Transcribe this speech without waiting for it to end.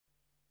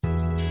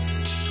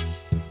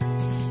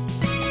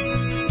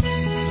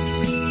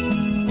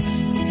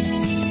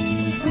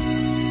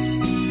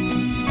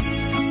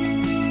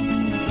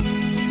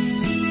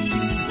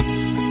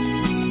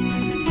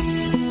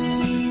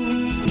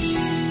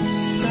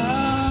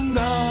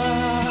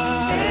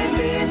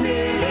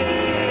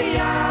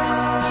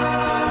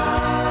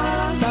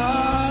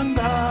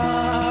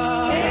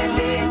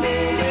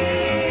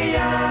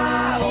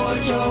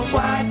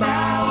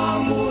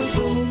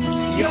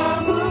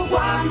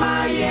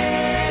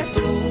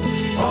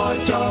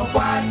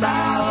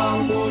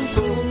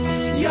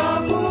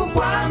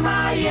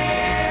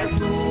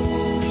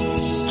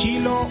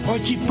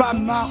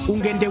ochipama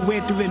ungende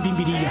wetu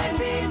wembimbilia,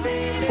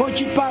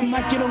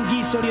 ochipama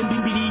chilongiso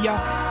lyembimbilia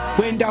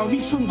kwenda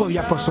ovisungo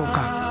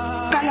vyaposoka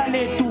kala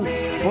letu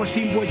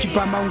osimbu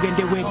ochipama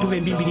ungende wetu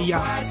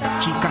wembimbilia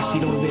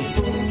chikasilove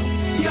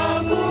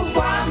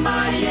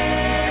yokukwama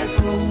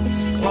Yesu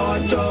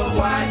ocho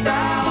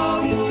kwata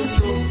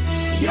omusu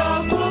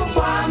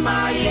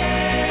yokukwama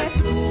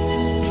Yesu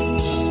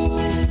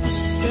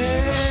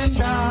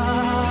enda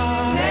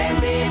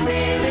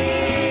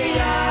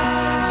lembibilia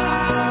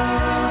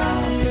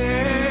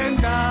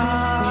enda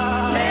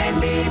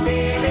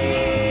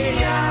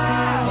lembibilia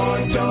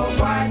ocho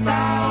kwata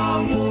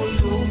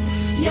omusu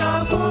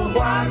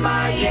yokukwama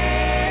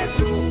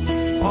Yesu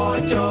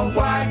ocho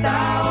kwata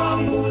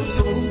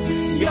omusu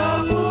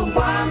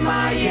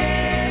yokukwama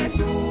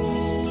Yesu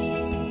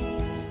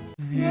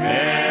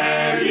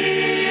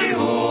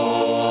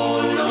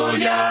elihulu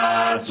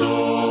lya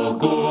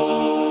suku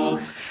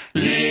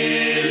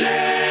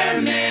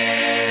lilemela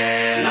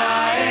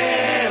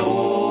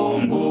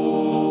eungu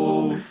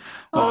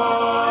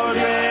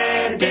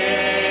olete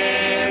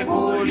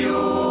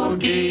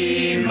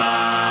kulyukima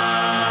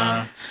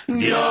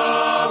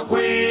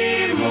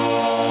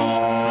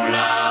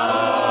vyokwimula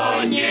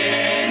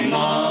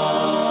onyengo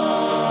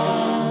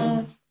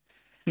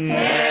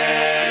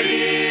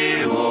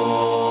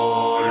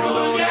elihulu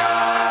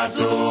lya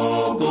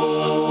suku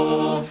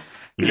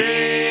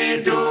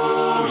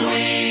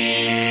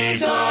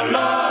litumwiso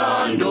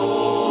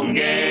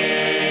londunge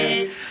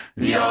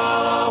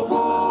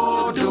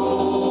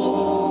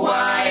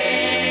vyokutuwa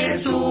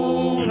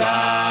esunga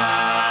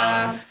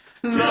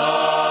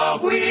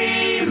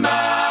lokwimba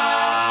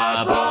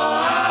po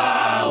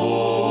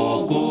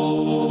auku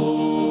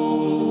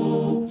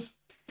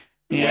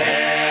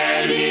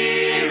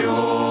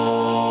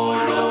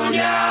elihulu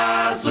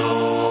lya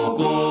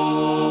suku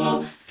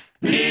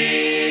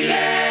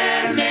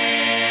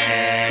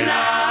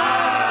lilemela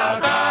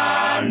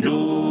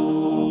kandu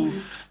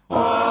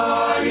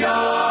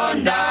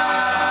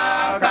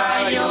oyondaka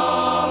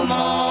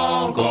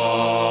yomoko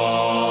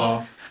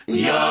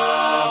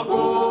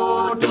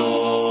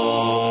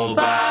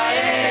yokutupa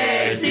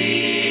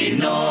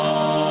esino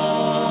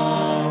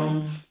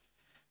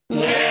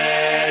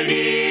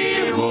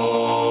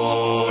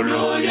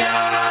elihulu lya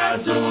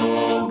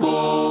suku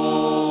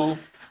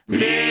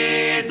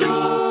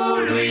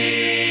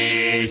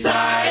litulwisa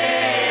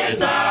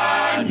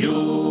esanju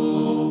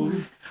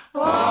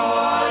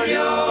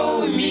olyo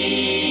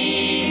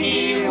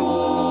umini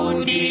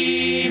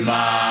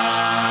undima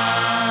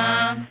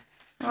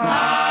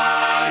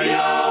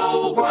alyo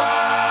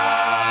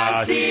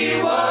ukwasi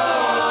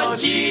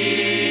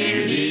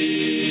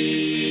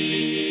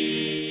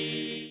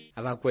wochili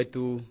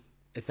abakwetu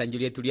esanju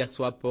lyetu lya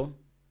swapo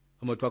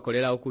omo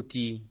twakolera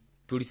okuti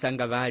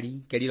tulisanga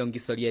bali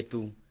kelilongiso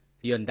lyetu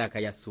liyo ndaka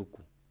ya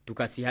suku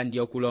tukasihandi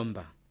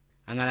okulomba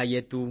angala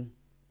yetu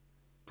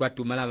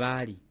twatumala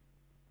bali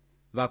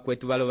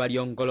bakwetu balo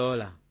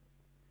balyongolola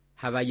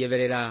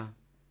habayeberera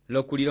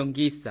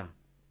lokulilongisa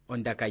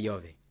ondaka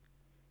yove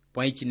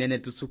pwa chinene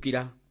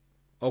tusukira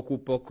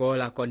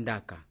okupokola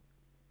kondaka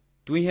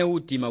tuihe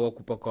utima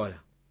wokupokola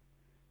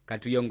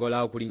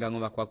katuyongola okulinga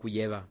ng'oba kwa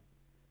kuyeba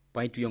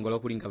pwa tuyongola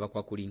okulinga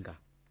bakwa kulinga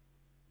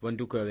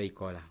bonduko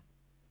yobeikola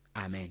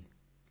amen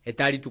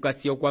etali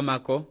tukasio kwa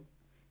mako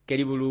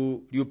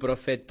kelibulu liu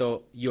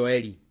profeto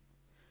Yoeli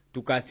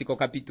tukasiko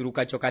kapitulu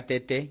kacho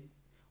katete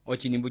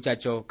ochinimbu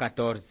chacho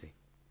 14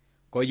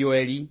 ko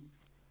Yoeli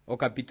o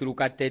kapitulu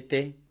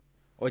katete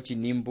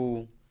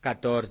ochinimbu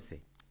 14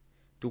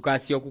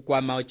 tukasio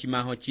kukwama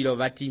ochimaho chilo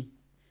bati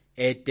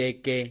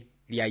eteke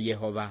lya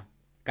Yehova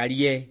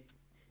kaliye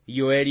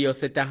Yoeli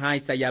osetaha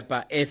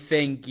isayapa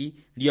efengi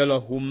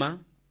lyolohuma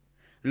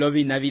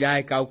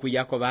lovinavilae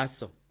kaukuyako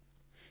baso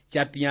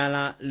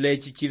chapiala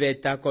lechi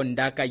chiveta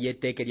kondaka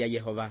yeteke lya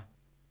Yehova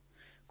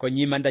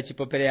konyima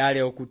ndachipopele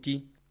ale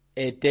okuti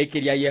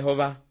eteke lya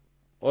Yehova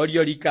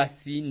olyo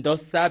likasi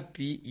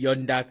ndosapi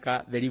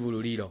yondaka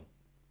velivululilo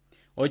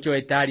ocho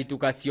etali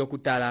tukasi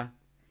okutala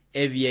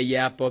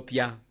evyeye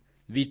apopya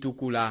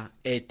vitukula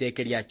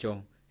eteke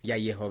lyacho lya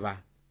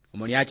Yehova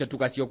omoni acho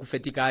tukasi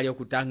okufetika ali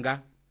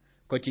okutanga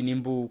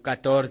kochinimbu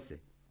 14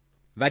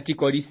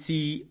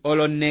 vatikolisi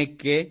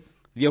oloneke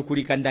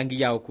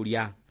vyokulikandangiya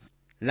okulya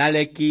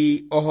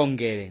laleki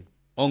ohongele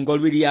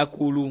ongolwili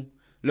akulu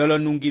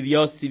lolonungi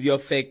vyosi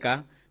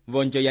vyofeka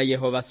vonjo ya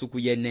Yehova suku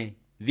yene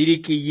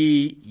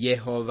vilikiyi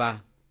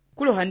Yehova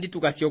kulo handi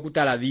tukasi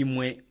okutala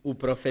vimwe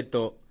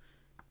uprofeto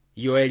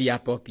Yoeli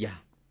apopya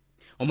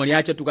omoni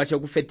acho tukasi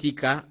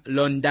okufetika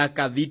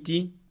londaka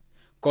viti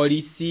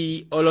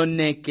kolisi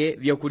oloneke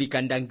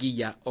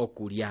vyokulikandangiya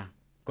okulya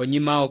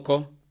konyima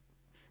oko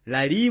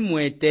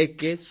lalimwe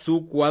eteke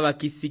suku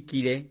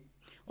wabakisikile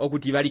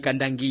okuti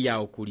balikandangiya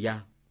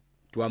okulya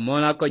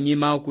tuamola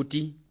konyima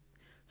okuti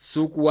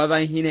suku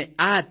wabanhine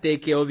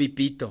ateke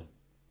obipito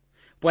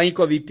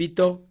pwaiko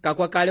bipito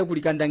kakwakale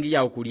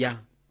okulikandangiya okulya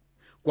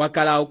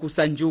kwakala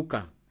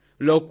okusanjuka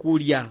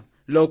lokulya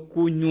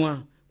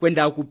lokunywa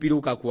kwenda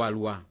okupiruka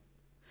kwalwa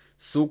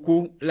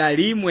suku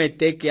lalimwe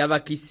eteke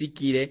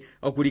abakisikire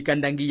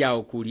okulikandangiya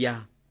okulya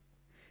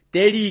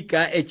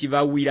telika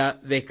echibawira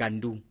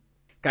bekandu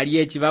kali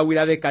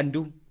echibawira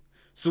bekandu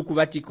suku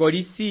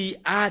batikolisi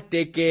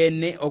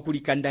atekene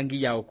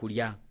okulikandangiya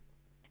okulya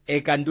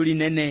ekandu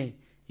linene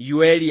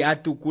Yoeli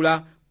atukula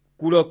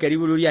kulokeri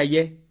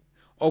bululyaye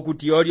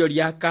okuti olyo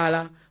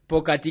lyakala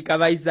pokati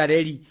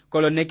k'Abaisiraeli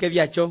koloneke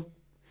byacho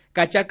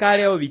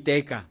kachakale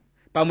obiteka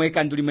pamwe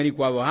ekandu limwe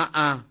likwabo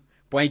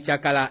pwa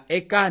ichakala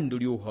ekandu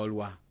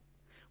liuholwa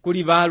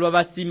kuli balwa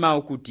basima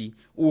okuti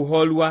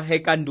uholwa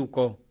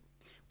hekanduko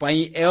pwa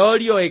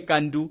eolyo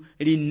ekandu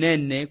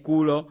linene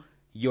kulo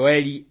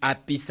Yoeli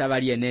apisa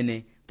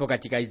balienene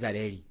pokati ka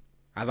Israeli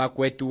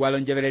abakwetu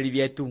walonjebereli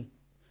byetu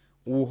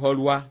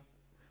uholwa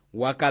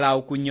wakala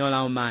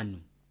okunyola omanu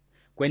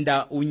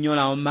kwenda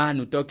unyola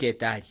omanu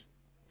toketali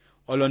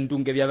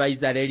olondunge bya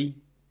Baisiraeli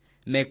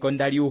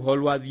mekonda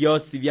liuholwa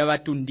byosi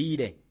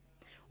byabatundire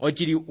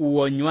ochili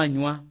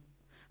uonywanywa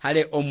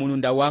hale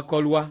omununda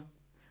wakolwa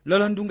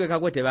lolondunge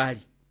kakwete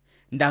bali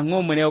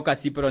ndango mwene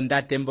okasipro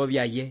ndatembo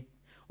byaye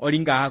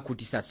olinga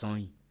akutisa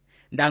soi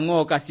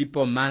ndango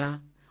okasipo mala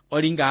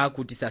olinga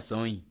akutisa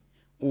soi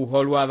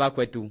uholwa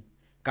bakwetu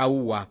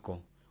kau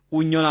wako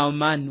unyola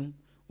omanu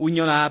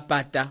unyola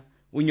apata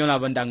unyola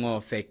bondango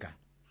ofeka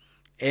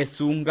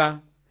esunga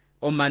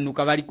omanu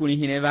kabali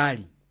kulihine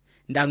bali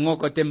ndango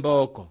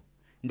kotemboko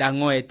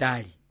ndango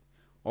etali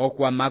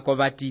okwamako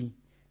bati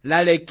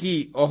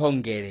laleki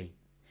ohongere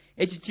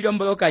echi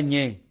chilomboloka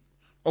nye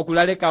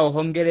okulaleka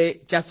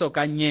ohongere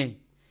chasoka nye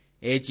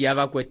echi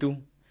abakwetu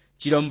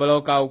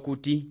chilomboloka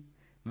okuti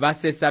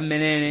basesa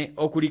menene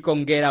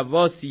okulikongera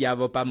bosi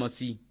yabo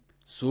pamosi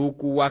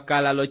suku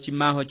wakala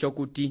lochimaho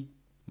chokuti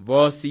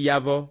bosi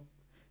yabo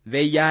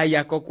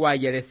beyaya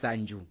kokwayele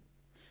sanju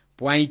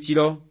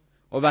pwaichilo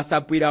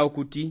obasapwira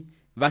okuti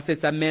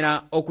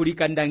basesamera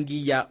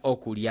okulikandangiya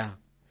okulya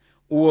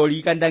uwo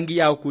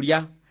likandangiya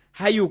okulya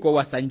hayuko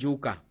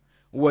wasanjuka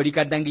uwo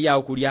likandangiya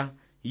okulya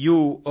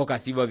yu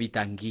okasibo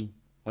bitangi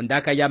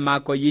ondaka ya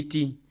mako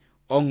yiti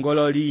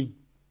ongololi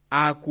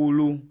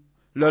akulu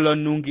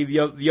lolonungi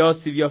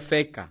byosi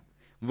byofeka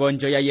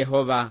vonjo ya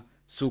Yehova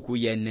suku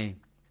yene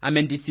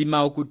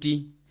amendisima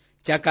okuti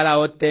chakala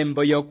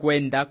otembo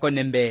yokwenda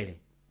konembele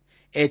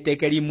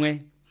eteke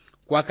limwe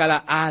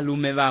kwakala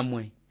alume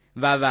bamwe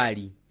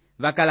babali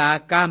bakala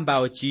akamba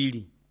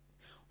ochili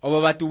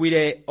obo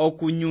batuwile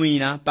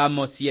okunywina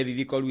pamosi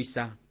ebibiko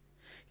lwisa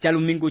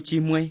chalumingu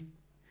chimwe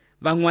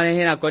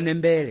bangwalehela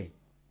konembele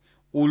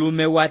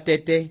ulume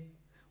watete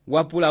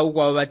wapula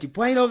ukwa bati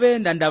pwailo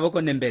benda ndabo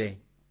konembele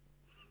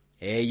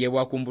eye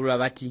wakumbulula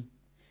bati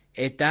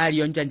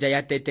etali onjanja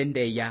ya tete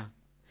ndeya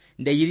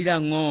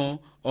ndeyilila ngo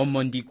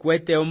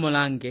omondikwete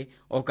omolange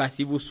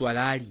okasibu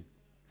swalali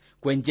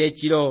kwenje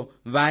chilo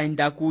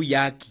vaenda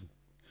kuyaki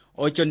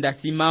ocho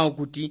ndasima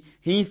okuti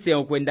hinse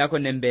okwendako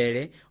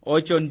nembele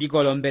ocho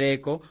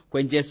ndikolombeleko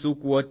kwenje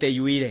suku ote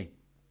yuile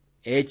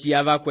echi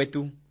ava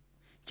kwetu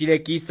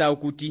chilekisa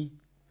okuti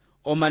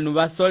omanu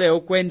basole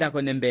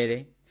okwendako nembele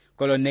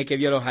koloneke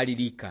byolo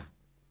halilika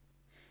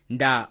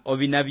nda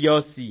ovina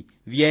byosi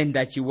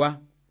byenda chiwa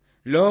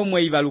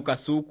lomwe ibaluka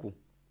suku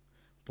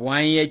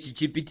pwai echi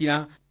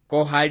chipitila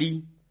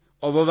kohali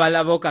obo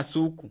balabo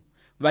kasuku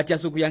batya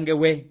suku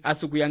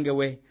yange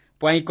we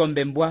pwai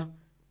kombembwa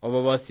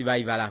obo bosi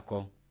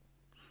baibalako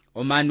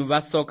omanu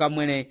basoka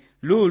mwene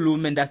lulu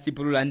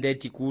mendasipulula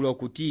ndeti kulo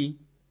kuti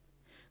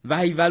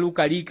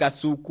baibaluka lika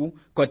suku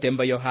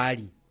kotembo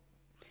yohali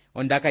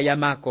ondaka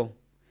yamako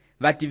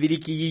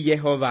bativiliki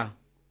Yehova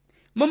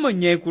momo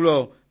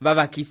nyekulo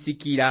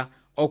babakisikira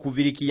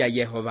okuvilikiya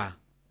Yehova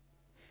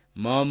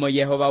momo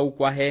Yehova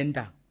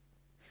ukwahenda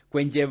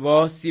kwenje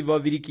bosi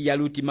bovilikiya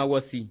lutima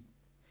wosi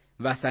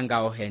basanga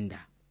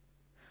ohenda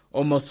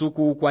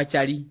omosuku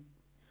ukwachali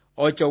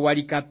ocho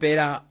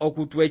walikapela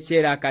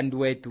okutwechela kandu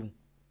wetu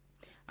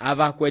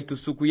aba kwetu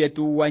suku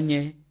yetu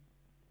wanye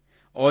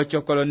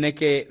ocho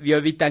koloneke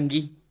byo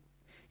bitangi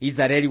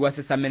Israeli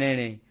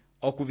wasesamenene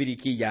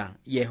okuvilikiya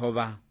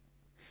Yehova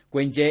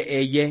kwenje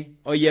eye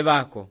oye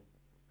bako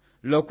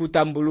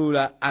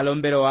lokutambulula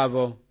alombelo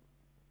wavo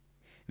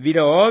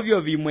vilo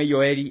ovyo vimwe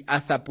Yoeli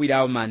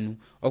asapwila omanu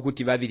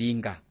okuti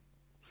babilinga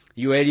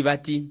Yoeli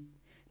bati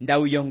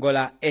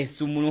ndauyongola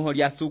esumunuho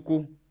lya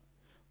suku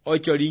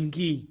ocho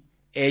lingi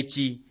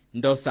echi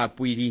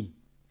ndosapwili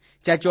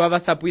chacho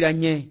abasapwila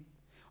nye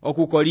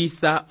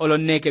okukolisa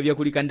oloneke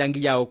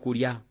byokulikandangiya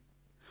okulya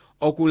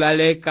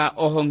okulaleka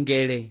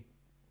ohongele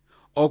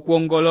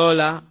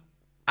okuongolola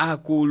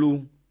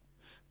akulu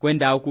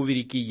kwenda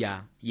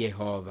okuvilikiya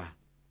Yehova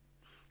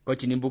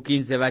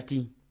kochinimbukinze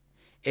bati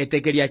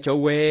eteke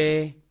lyachowe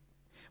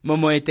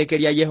momo eteke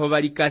lya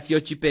Yehova likasi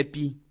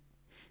ochipepi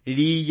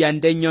liya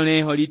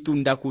ndenyoneho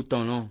litunda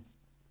kutono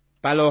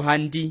palo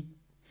handi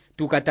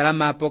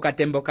tukatalamapo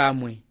katembo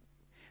kamwe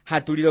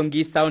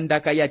hatulilongisa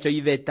ondaka yacho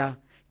iveta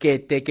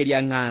keteke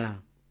lya ng'ala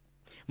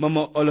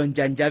momo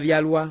olonjanja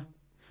byalwa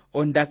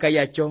ondaka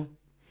yacho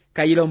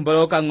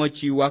kayilomboloka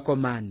ng'ochiwa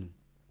komanu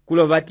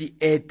kulo bati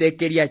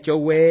eteke lyacho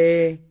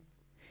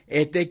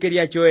eteke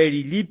lyacho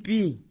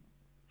elilipi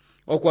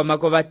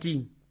okwamako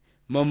bati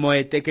momo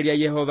etteke lya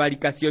Yehova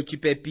likasi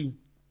ochipepi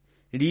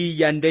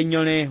liya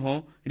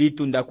ndenyoleho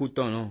litunda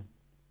kutono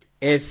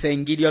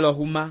efengi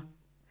lyolohuma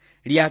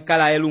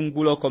lyakala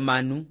elungulo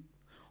komanu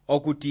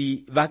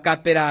okuti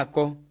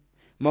vakapelako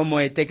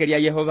momo etteke lya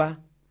Yehova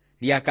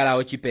lyakala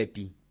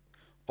ochipepi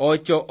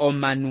ocho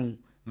omanu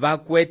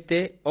vakwete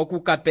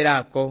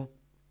okukapelako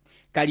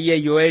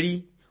kaliye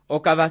Yoeli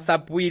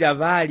okavasapwila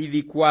vali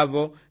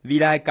vikwavo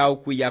vilaka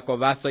okwiyako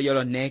vaso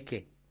yoloneke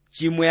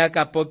chimwe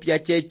akapopya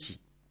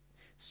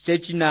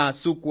chechi na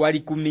suku wali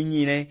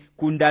kuminyile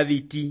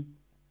kundaviti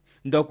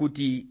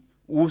ndokuti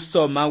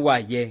usoma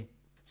waye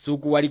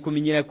suku wali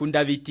kuminyile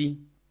kundaviti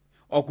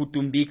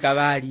okutumbika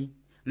vali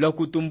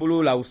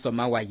lokutumbulula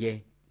usoma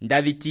waye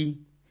ndaviti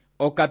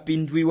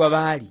okapindwiwa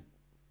vali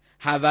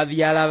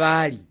havavyala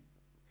vali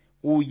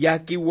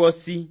uyaki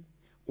wosi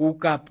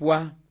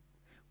ukapwa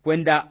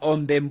kwenda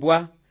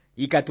ombembwa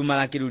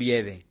ikatumalakilo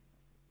lieve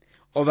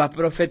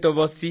ovaprofeto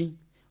vosi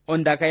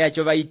ondaka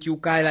yacho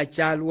vaitiukala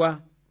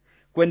chalwa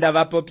kwenda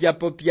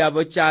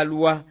vapopya-popyavo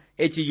chalwa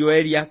echi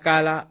Yoeli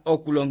akala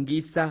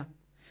okulongisa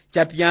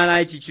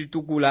chapyala echi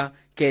chitukula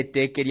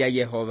keteke lya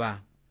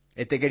Yehova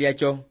eteke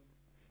lyacho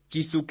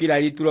chisukila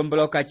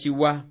litulomboloka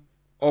chiwa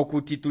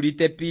okuti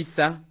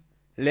tulitepisa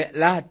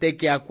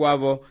lateke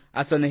akwavo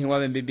asonehiwa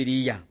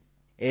bembibiliya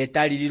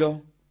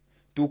etalililo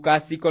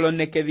tukasika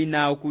oloneke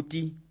vina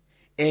okuti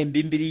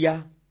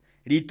embimbiliya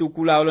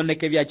litukula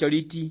oloneke vyacho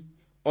liti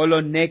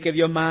oloneke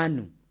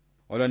vyomanu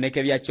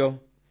oloneke vyacho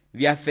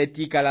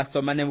vyafetika la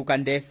soma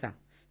Nebukandesa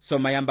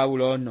soma ya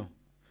Babulono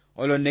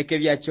oloneke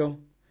vyacho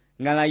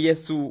ngala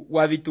Yesu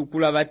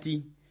wavitukula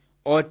vati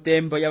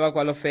otembo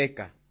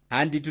yavakwalofeka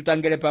handi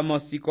tutangele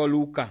pamosiko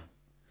Luka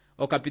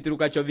okapitulu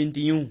kacho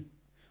 21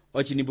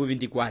 ochinibu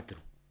 24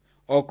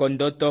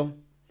 okondoto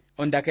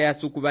ondaka ya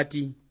suku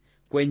vati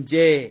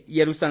kwenje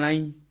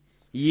Yerusalemu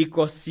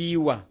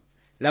yikosiwa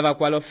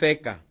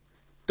lavakwalofeka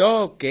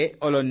toke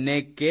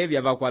oloneke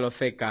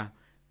vyavakwalofeka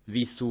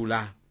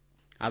visula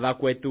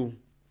avakwetu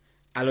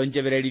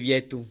alonjeveleli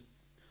vyetu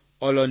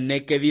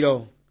oloneke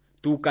vilo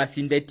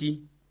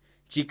tukasindeti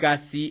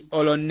chikasi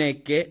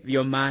oloneke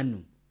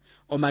vyomanu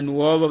omanu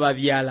ovo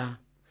vavyala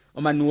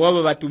omanu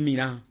ovo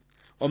vatumila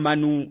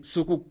omanu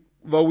suku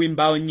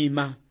vowimba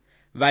onyima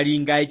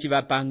valinga echi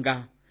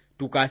vapanga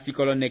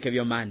tukasika oloneke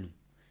vyomanu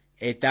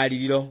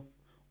etalililo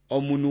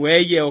omunu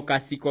eye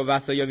okasiko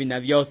vaso yovina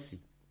vyosi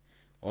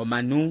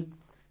omanu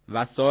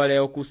vasole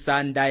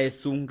okusanda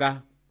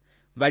esunga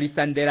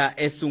valisandela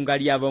esunga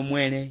lyavo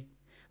mwene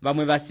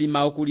vamwe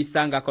vasima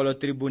okulisanga kolo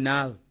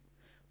tribunal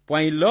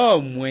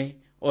pwailomwe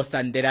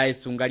osandela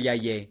esunga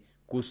lyaye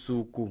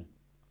kusuku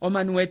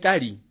omanu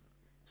etali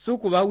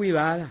suku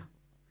vawibala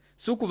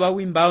suku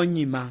vawimba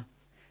onyima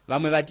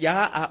vamwe vati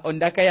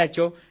ondaka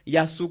yacho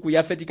ya suku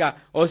yafetika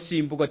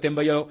osimbu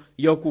kotembo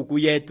yokuku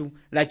yetu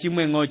la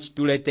chimwe ng'ochi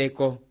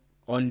tuleteko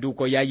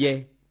onduko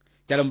yaye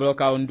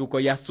chalomboloka onduko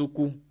ya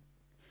suku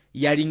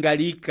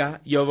yalingalika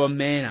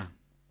yovomela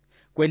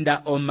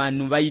kwenda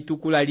omanu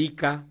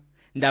vaitukulalika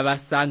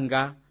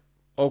ndavasanga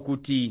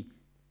okuti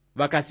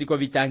vakasiko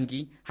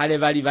vitangi hale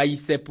vali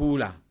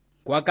vaisepula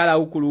kwakala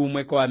ukulu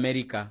umwe ko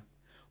Amerika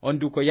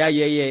onduko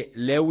yayeye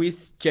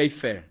Lewis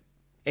Chafer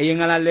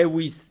eyengala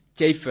Lewis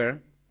Chafer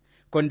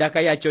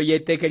kondaka yacho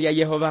yeteke lya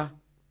Yehova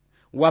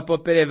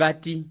wapopele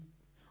vati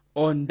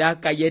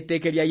ondaka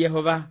yeteke lya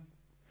Yehova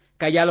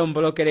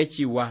kayalombolokele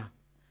chiwa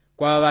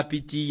kwa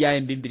vapitiya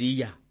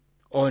embimbiliya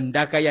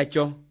ondaka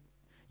yacho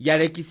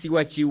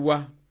yalekisiwa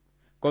chiwa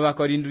kwa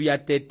Vakorindu ya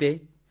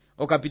tete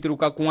okapitulu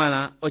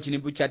kakuala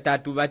ochinibu cha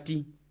 3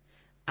 vati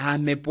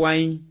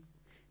amepwai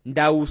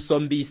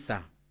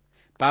ndausombisa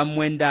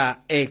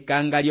pamwenda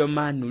ekanga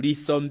lyomanu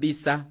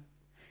lisombisa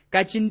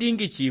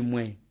kachindingi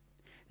chimwe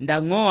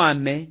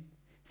ndang'oame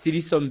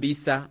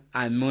silisombisa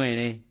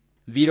amwene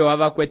vilo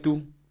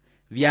avakwetu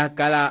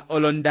vyakala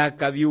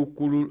olondaka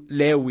viukulu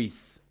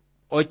Lewis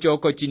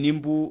ochoko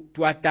chinimbu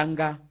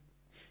twatanga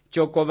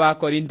choko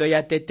Vakorindu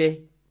ya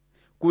tete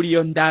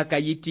kuliyo ndaka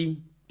yiti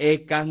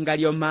ekanga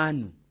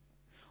lyomanu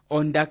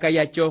ondaka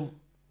yacho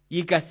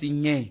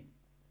yikasinye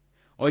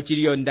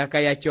ochiliyo ndaka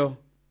yacho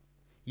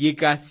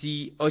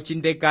yikasi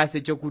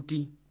ochindekase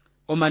chokuti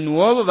omanu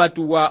ovo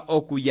vatuwa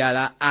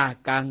okuyala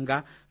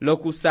akanga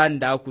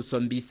lokusanda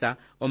okusombisa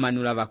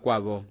omanu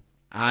lavakwavo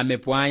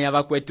amepwaya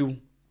vakwetu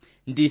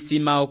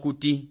ndisima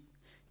okuti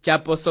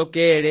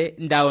chaposokele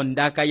nda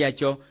ondaka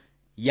yacho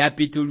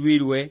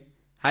yapitulwilwe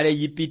hale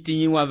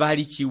yipitiwa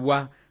vali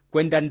chiwa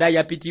kwenda nda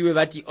yapitiwe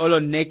vati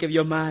oloneke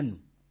vyomanu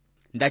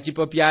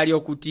ndachipopyali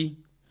okuti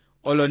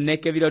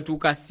oloneke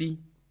vilotukasi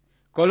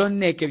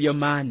koloneke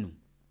vyomanu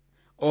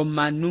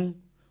omanu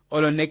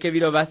oloneke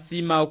vilo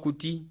vasima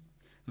okuti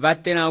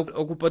vatena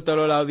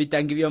okupotolola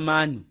ovitangi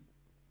vyomanu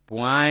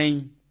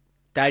pwai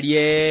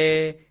talye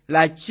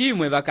la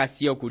chimwe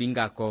vakasi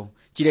okulingako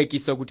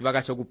chilekiso kuti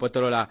vakasi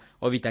okupotolola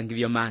ovitangi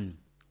vyomanu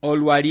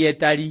olwali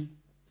etali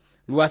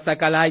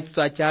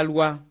lwasakalaiswa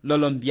chalwa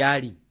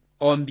lolombyali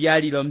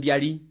ombyali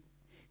lombyali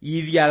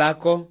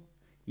yivyalako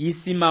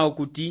isima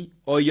okuti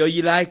oyo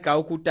ilaika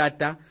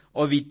okutata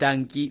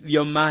ovitanki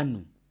vyomanu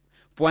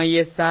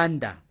pwaye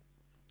sanda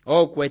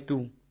okwetu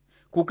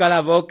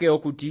kukalavoke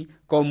okuti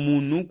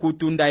komunu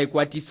kutunda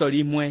ekwatiso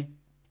limwe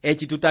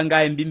eci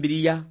tutanga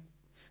embimbiliya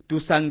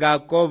tusanga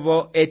kovo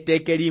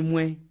eteke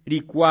limwe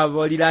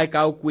likwavo lilaika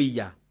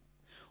okwiya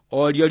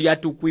olyo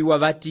lyatukwiwa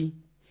bati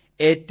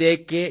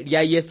eteke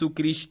lya Yesu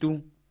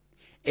Kristu.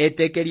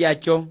 Eteke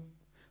lyacho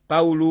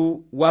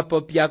Paulo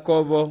wapopya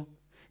kovo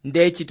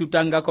ndeci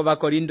tutanga kova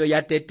Korindo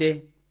ya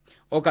tete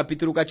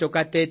okapitulu kacho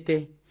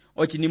katete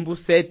ochinimbu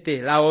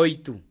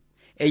 7:8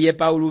 eye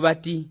Paulo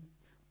bati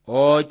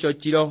ocho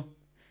chilo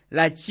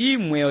la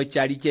chimwe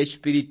ochali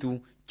chespiritu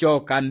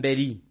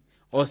chokamberi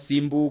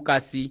osimbu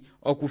kasi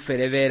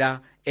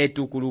okuferevera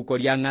etukuluko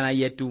lyang'ana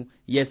yetu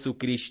Yesu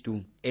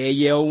Kristu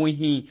eye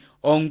owihi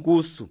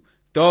ongusu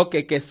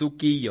toke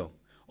kesukiyo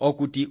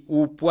okuti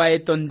upwa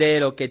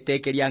etondero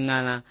keteke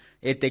lyang'ana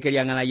eteke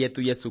lyang'ana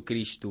yetu Yesu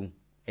Kristu.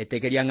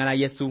 Eteke lyang'ana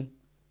Yesu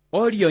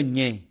olyo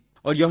nye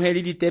olyo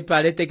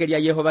helilitepa leteke lya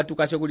Yehova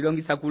tukasho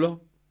kulilongisa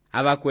kulo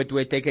abakwetu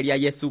eteke lya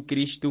Yesu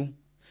Kristu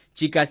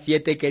chikasi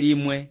eteke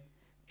limwe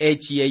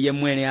echi yeye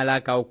mwene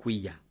alaka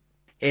okwiya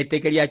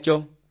eteke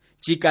lyacho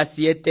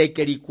chikasi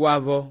eteke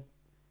likwavo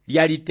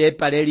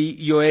lyalitepa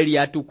leli Yoeli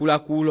atukula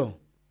kulo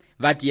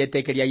bati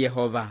eteke lya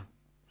Yehova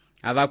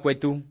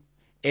abakwetu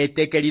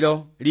eteke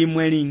lilo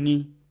limwe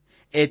lingi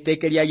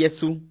eteke lya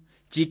Yesu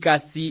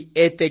chikasi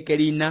eteke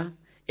lina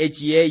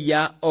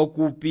echiyeya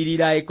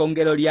okupilira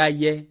ekongelo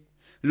lyaye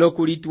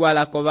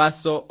lokulitwala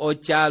kobaso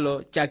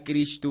ochalo cha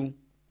Kristu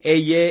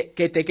eye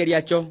keteke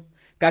lyacho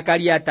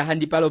kakaliata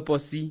handi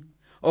paloposi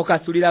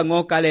okasulila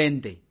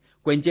ng'okalende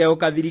kwenje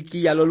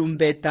okavirikiya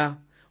lolumbeta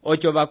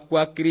ocho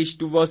bakwa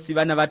Kristu bosi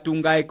bana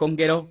batunga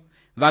ekongelo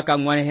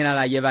bakang'wanehela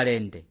laye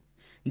balende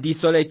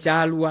ndisole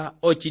chalwa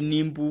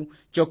ochinimbu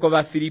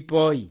chokova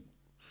Filipoi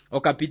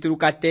okapitulu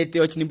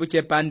katete ochinimbu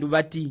chepandu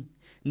bati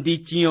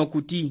ndichiyo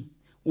kuti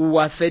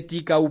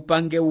uwafetika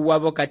upange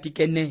uwavo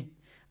katikene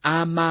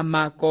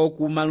amama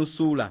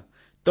kokumalusula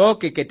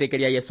toke keteke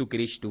lya Yesu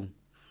Kristu.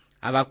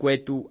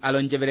 Abakwetu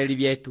alonjevereli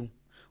byetu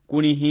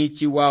kuni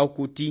hichi wao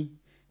kuti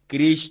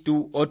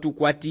Kristu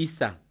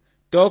otukwatisa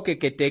toke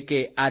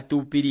keteke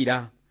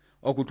atupilira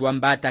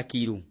okutuambata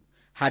kilu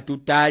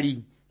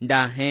hatutali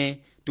ndahe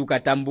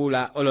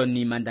tukatambula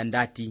olonima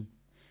ndandati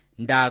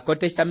ndako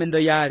testamento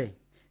yale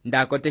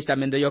ndako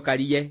testamento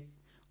yokaliye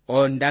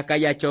ondaka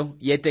yacho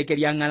yeteke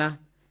lyang'ana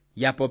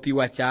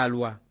yapopiwa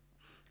chalwa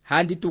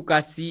handi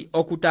tukasi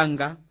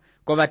okutanga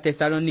kova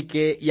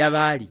Tesalonike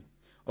yabali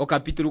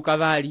okapitulu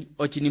kabali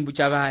ochinimbu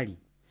chabali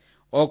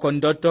oko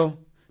ndoto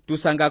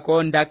tusanga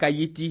kondaka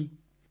yiti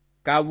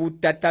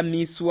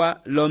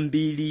kavutatamiswa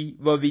lombili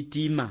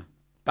vovitima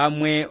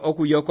pamwe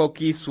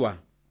okuyokokiswa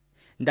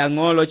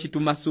ndang'olo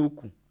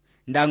chitumasuku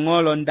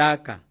ndang'olo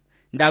ndaka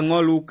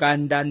ndang'olo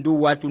ukanda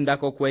ndu watu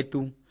ndako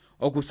kwetu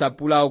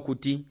okusapula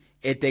okuti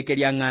eteke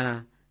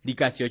lyang'ana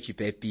likasyo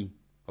chipepi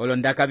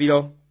olondaka bilo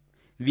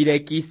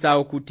vilekisa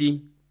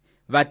okuti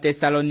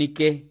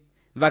vatesalonike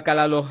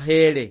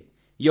vakalalohere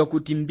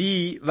yokuti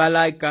mbii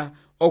valaika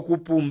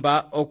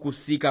okupumba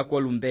okusika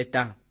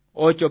kolumbeta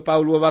ocho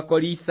Paulo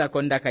vakolisa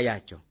kondaka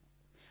yacho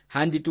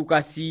handi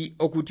tukasi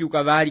okuti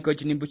ukavali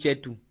kochinimbu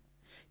chetu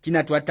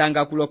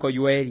chinatwatanga kuloko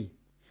Yoeli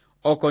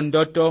oko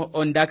ndoto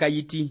ondaka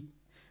yiti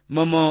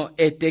momo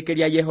eteke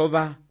lya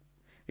Yehova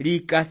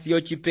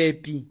likasyo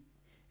chipepi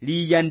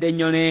liyande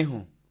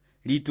nyoneho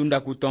litunda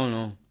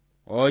kutono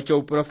ocho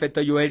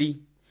uprofeto Yoeli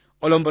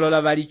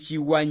olombolola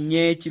balichiwa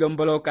nye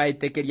chilomboloka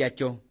eteke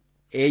lyacho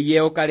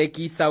eye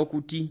okalekisa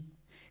okuti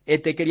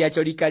eteke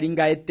lyacho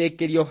likalinga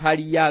eteke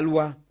lyohali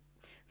yalwa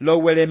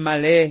lowele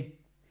male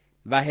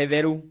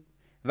baheveru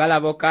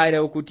balabokale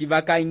okuti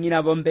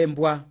bakaing'ina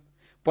bombembwa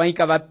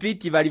pwaika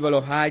bapiti bali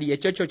bolohali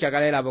echocho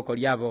chakalela boko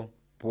lyabo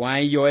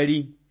pwai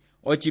Yoeli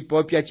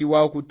ochipopya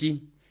chiwa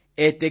okuti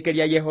eteke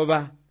lya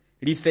Yehova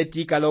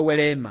lifetika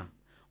lowelema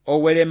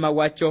owelema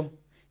wacho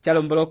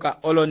chalomboloka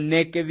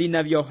oloneke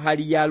vina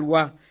vyohali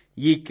yalwa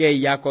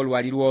yike yako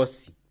lwali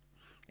lwosi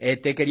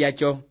eteke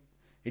lyacho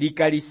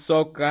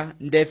likalisoka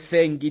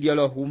ndefengi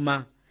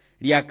lyolohuma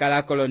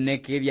lyakalako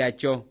loneke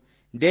lyacho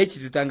ndechi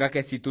tutanga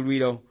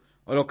kesitulwilo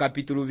olo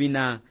kapitulu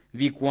vina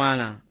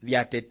vikwana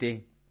vya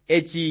tete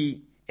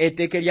echi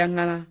eteke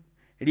lyang'ana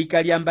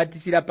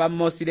likalyambatisila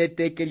pamosi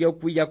leteke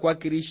lyokwiya kwa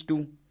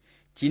Kristu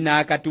china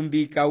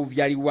akatumbika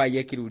uvyali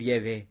waye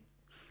kilulyeve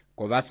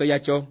kovaso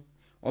yacho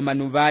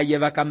omanu vaye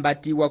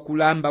vakambatiwa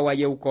kulamba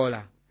waye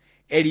ukola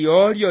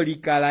eliolyo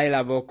likala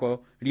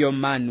elavoko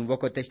lyomanu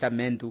voko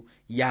testamentu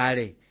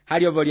yale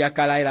haliovo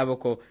lyakala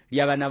elavoko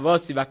lyavana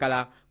vosi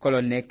vakala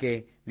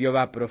koloneke vyo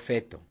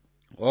vaprofeto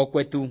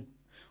okwetu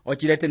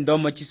ochilete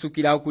ndomo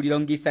chisukila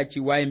okulilongisa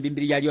chiwa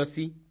embimbilya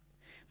lyosi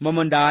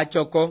momo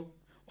ndaachoko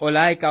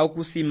olaika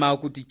okusima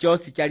okuti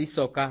chosi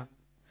chalisoka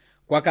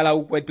kwakala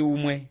ukwetu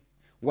umwe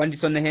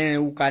wandisonehele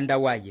ukanda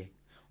waye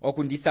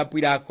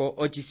okundisapwilako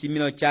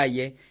ochisimilo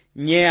chaye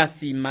nye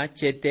asima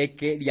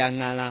cheteke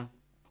lyang'ala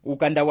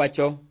ukanda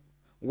wacho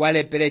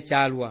walepele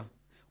chalwa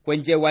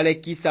kwenje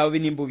walekisa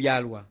ovinimbu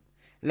vyalwa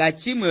la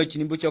chimwe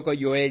chinimbu choko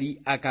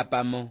Yoeli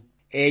akapamo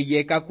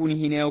eye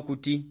kakunihine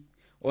okuti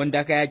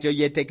ondaka yacho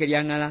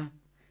yetekelyang'ala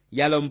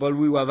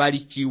yalombolwiwa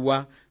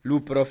valichiwa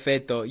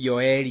luprofeto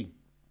Yoeli.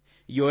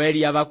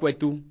 Yoeli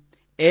avakwetu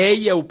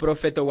eye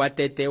uprofeto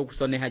watete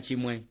okusoneha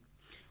chimwe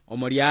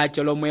omo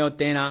lyacho lomwe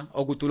otena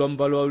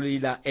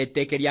okutulombololila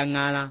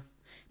etekelyang'ala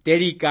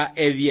terika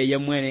evie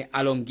yemwene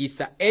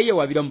alongisa eye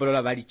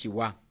wavilombolola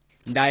valichiwa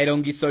nda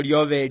elongiso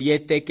lyove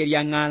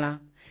lyetekelyang'ala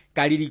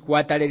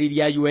kalilikwata leli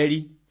lya Yoeli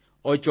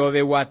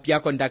ochove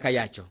wapyako ndaka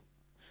yacho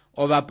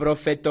ova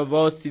profeto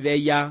vosi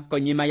veya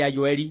konyima ya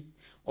Yoeli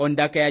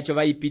ondaka yacho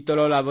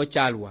vaipitolola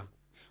vochalwa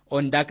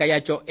ondaka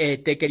yacho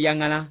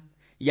etekelyang'ala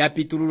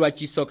yapitululwa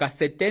chisoka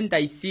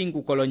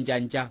 75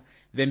 kolonjanja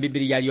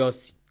vembibili ya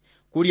lyosi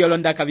kuli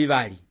olondaka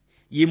vivali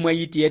yimwe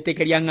yiti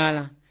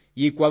etekelyang'ala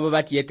yikwavo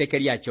vati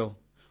etekelyacho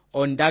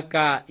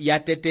ondaka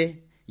yatete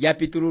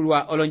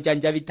yapitululwa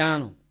olonjanja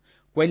vitano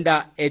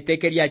kwenda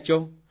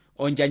etekelyacho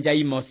onjanja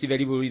imosi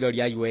velivulilo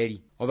lya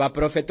Yoeli ova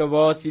profeto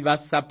vosi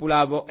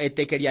vasapulavo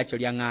etekelyacho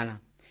lyang'ala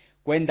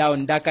kwenda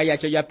ondaka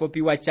yacho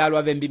yapopiwa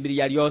chalwa vembibili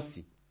ya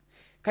lyosi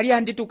kali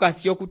andi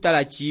tukasi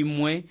okutala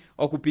chimwe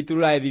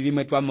okupitulula evi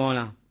vimwe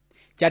twamola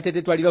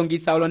chatete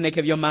twalilongisa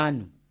oloneke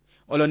vyomanu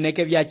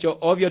oloneke vyacho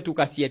ovyo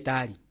tukasi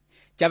etali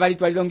chavali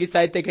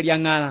twalilongisa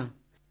etekelyang'ala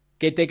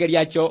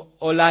ketekelyacho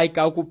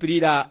olaika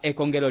okupilila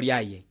ekongelo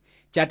lyaye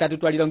chatatu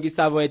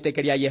twalilongisavo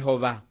etekelya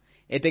Yehova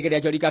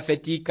etekelyacho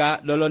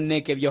likafetika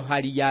loloneke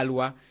vyohali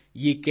yalwa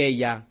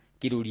yikeya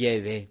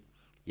kilulyeve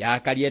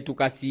yakali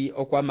etukasi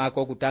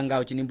okwamako okutanga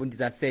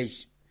ochinimbundiza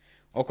 6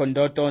 oko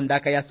ndoto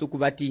ndaka yasuku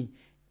vati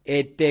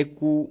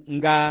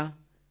etekunga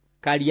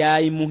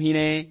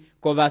kalyaimuhine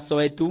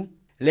kovaso etu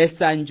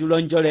lesanju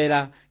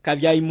lonjolela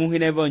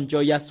kavyaimuhine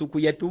vonjo yasuku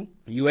yetu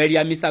Yoeli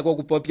amisako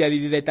kupopya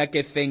viviveta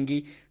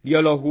kefengi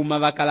lyolohuma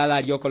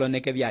vakalala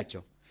lyokoloneke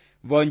vyacho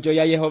vonjo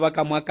ya Yehova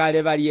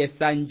kamwakale vali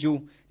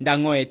esanju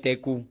ndango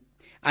eteku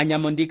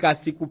anyamondika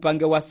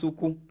sikupange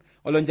wasuku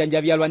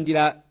olonjanja vyalwa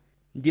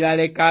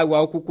ndilalekawa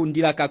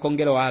okukundila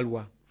kakongelo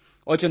alwa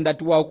ocho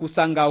ndatuwa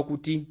okusanga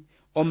okuti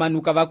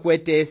omanuka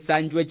vakwete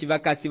esanju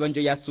echivakasi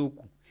vonjo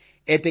yasuku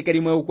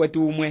etekelimwe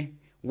ukwetu umwe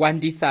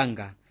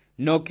wandisanga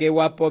noke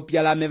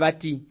wapopya lame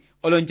vati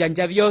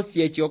olonjanja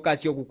vyosi echi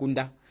okasi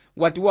okukunda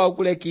watuwa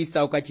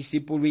okulekisa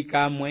okachisipulwi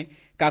kamwe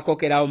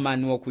kakokela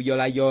omanu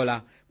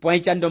okuyola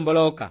pwaicha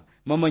ndomboloka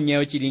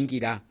momonyeo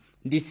chilingira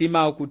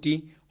ndisima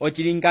okuti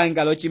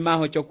ochilingangalo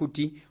chimaho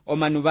chokuti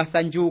omanu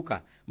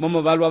vasanjuka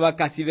momo valwa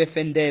vakasi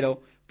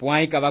vefendero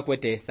pwaika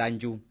vakwete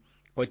esanju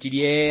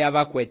ochiliye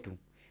avakwetu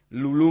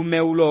lulume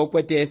ulo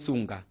okwete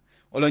esunga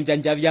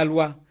olonjanja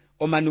vyalwa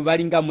omanu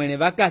valinga mwene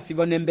vakasi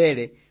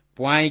vonembele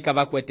pwaika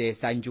vakwete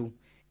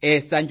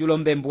esanju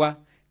lombembwa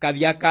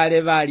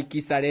kavyakale vali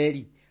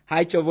kisaleli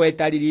haicho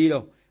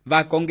voetalililo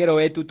vakongelo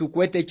wetu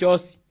tukwete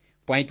chosi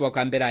pwaitwa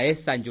okambela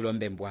esanju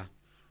lombembwa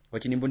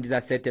ochinimbundiza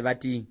 7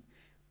 vati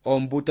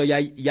ombuto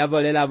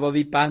yavolela vo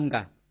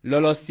vipanga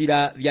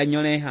lolosila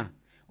vyanyoleha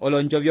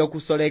olonjo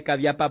vyokusoleka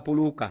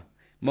vyapapuluka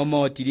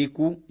momo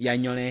otiliku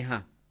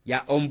yanyoleha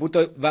ya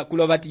ombuto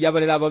kulo vati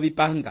yavolela vo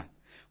vipanga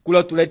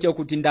kulo tuleti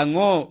okutinda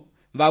ng'o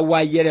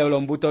vawayele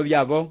olombuto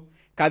vyavo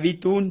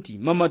kavitundi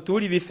momo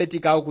tuli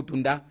vifetika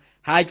okutunda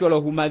hacho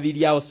lohuma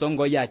vilya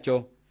osongo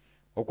yacho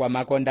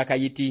okwamakonda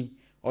kayiti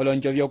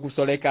olonjo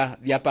vyokusoleka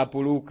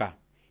vyapapuluka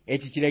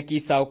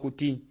echichilekisa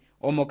okuti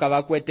omo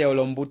kavakwete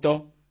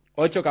olombuto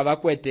ocho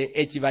kavakwete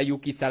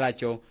echivayukisa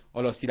lacho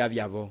olosila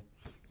vyavo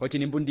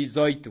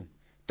ochinimbundizo itu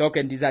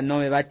toke ndiza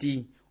 9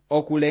 vati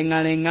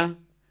okuleng'aleng'a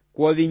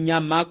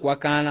kwovinyama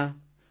kwakala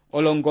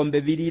olongombe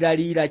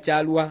vililalila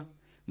chalwa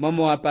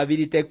momo apa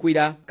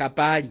vilitekwila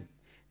kapali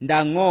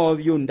ndang'o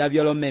vyunda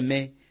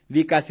vyolomeme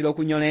vikasila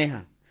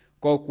okunyoleha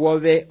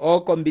kokwove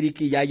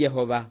okombiliki ya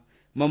Yehova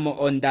momo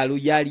ondalu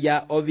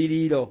yalya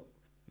ovililo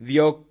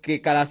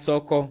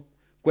vyokekalasoko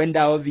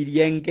kwenda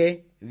ovilyenge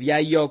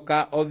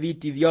vyayoka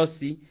oviti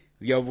vyosi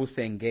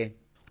vyovusenge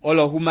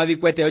olohuma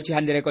vikwete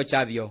ochihandeleko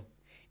chavyo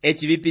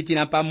echi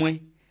vipitina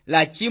pamwe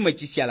la chimwe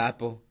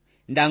chisyalapo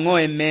ndang'o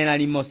emela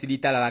limosi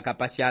litalala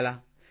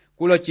kapashala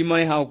kulo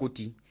chimoleha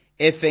okuti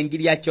efengi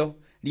lyacho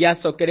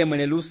lyasokele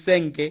mwene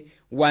lusenge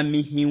wa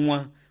mihiwa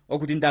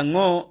okuti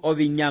ndang'o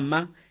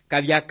ovinyama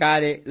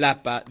kavyakale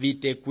lapa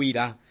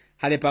vitekwila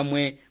hale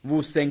pamwe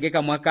vusenge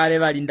kamwakale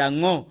vali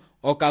ndang'o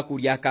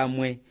okakulya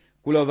kamwe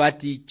kulo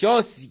vati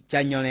chosi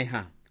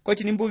chanyoleha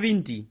kochinimbu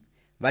vinti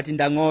vati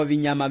ndang'o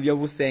vinyama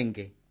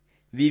vyovusenge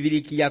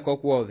vivilikiyako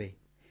kwove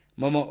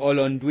momo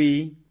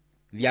olondwi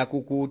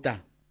vyakukuta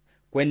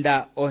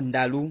kwenda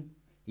ondalu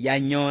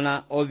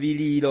yanyola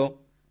ovililo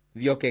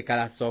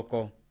vyokekala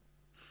soko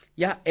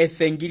ya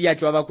efengi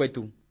lyacho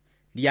avakwetu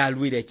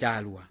lyalwile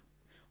chalwa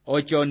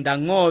ocho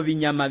ndang'o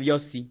vinyama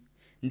vyosi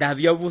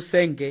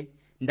ndavyovusenge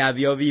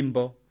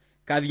ndavyovimbo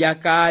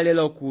kavyakale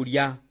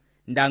lokulya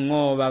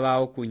ndang'o vava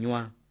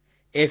okunywa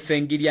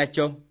efengi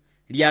lyacho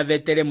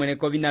lyavetele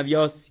mweneko vina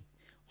vyosi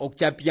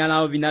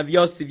okuchapyala vina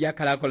vyosi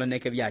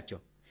vyakalakoloneke vyacho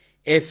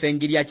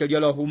efengi lyacho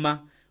lyolohuma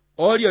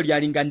olyo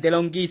lyalinga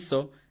ndelongiso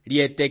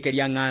lyeteke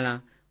lyang'ala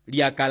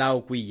lyakala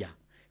okwiya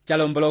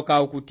chalomboloka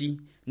okuti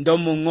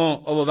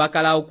ndomungo obo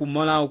bakala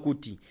okumola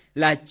okuti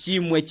la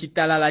chimwe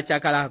chitalala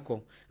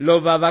chakalako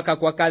lova baka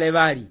kwa kale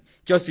bali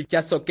chosi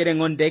chasokere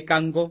ngonde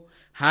kango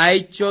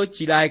haicho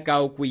chilaika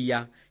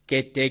okuya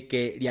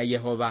keteke lya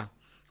Yehova.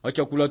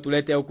 Ocho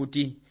kulotulete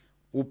okuti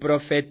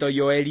uprofeto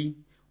Yoeli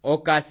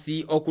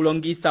okasi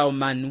okulongisa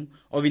omanu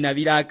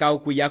obinabilaka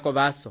okuyako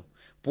baso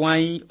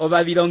pwai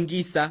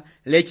obabilongisa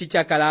lechi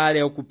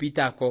chakalale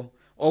okupitako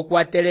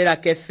okwatelera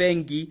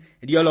kefengi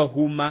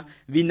lyolohuma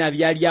bina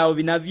byalyao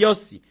bina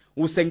byosi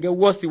usenge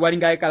wosi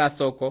walinga ekala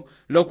soko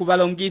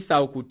lokubalongisa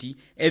okuti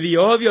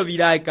ebyobyo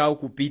bilaika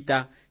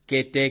okupita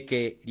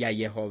keteke lya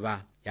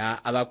Yehova.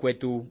 Ya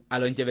abakwetu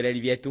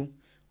alonjebereri byetu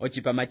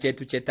ochipama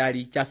chetu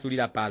chetali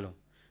chasulira palo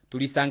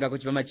tulisanga ko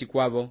chipama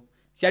chikwabo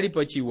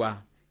syalipo chiwa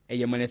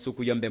eye mwene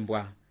suku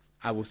yombembwa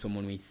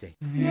abusumunwise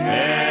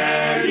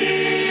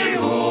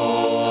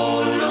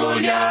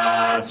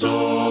Hallelujah,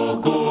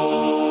 suku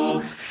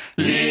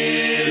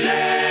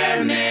lilemela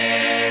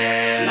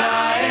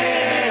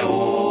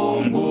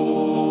eungu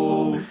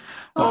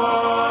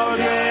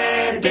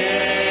orete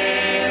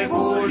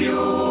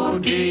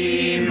kuliutima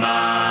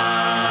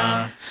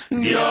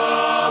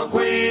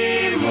byokwimula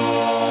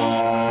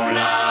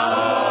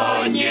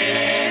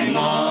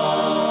onyengo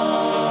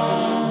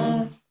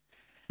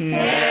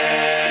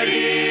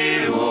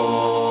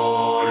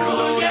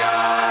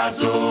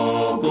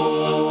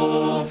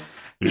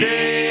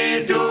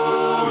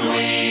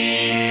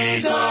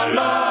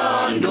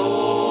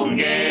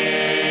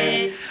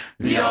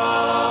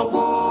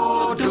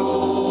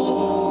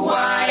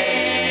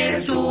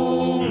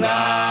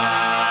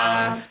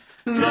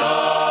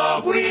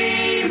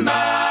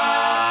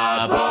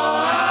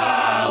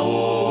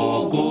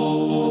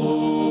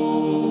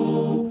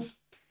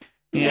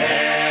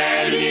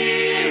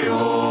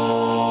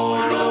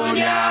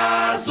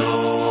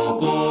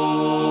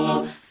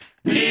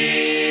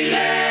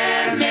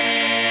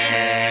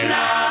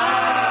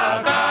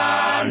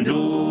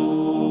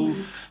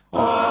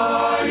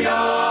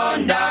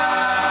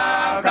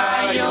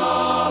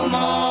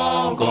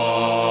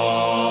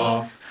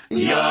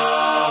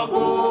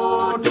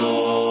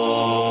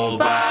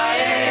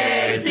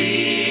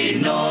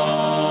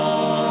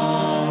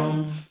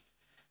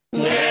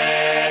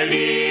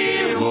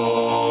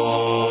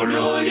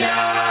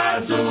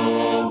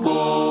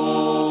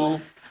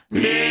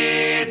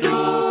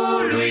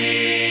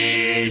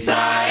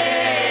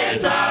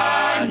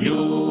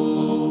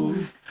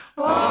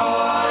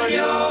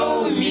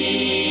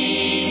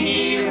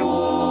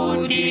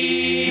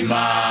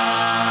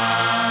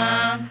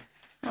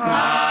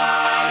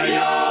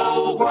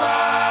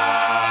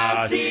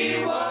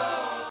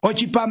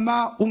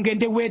Ochipama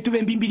ungende wetu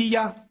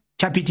bembimbiriya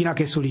chapitina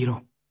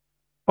kesuliro.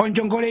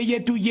 Onjongole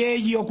yetu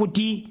yeyi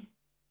okuti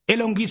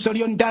elongiso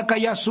lyondaka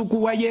ya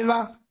suku wa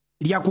yeva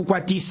lya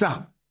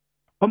kukwatisa.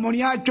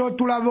 Omoniacho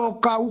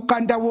tulaboka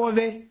ukanda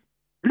wove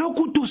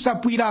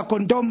lokutusapwirako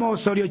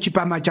ndomoso lyo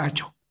chipama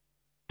chacho.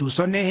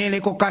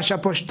 Tusonehele ko kasha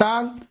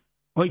postal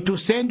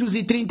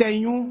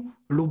 831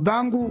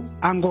 Lubangu,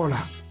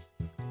 Angola.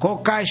 Ko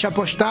kasha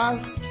postal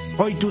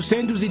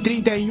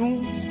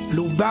 831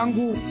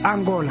 Lubangu,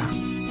 Angola.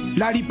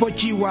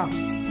 Lalipochiwa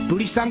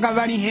tulisanga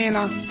vani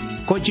hela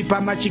ko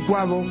chipama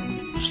chikwavo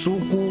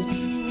suku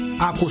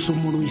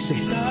akusumuluise.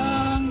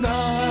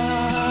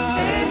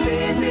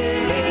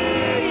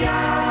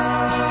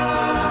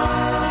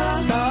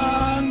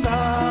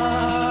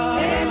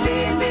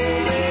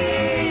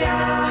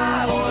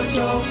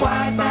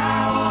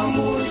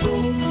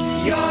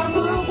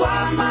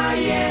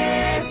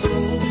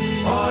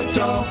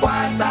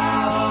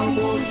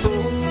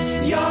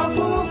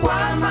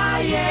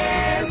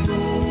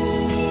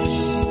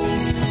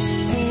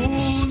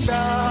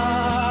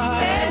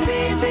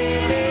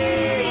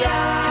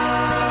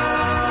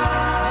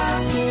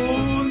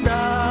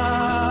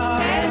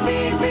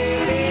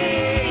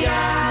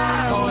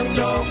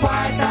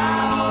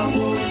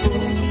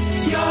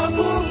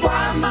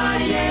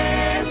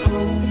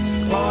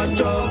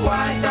 Ocho,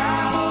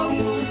 cuatro.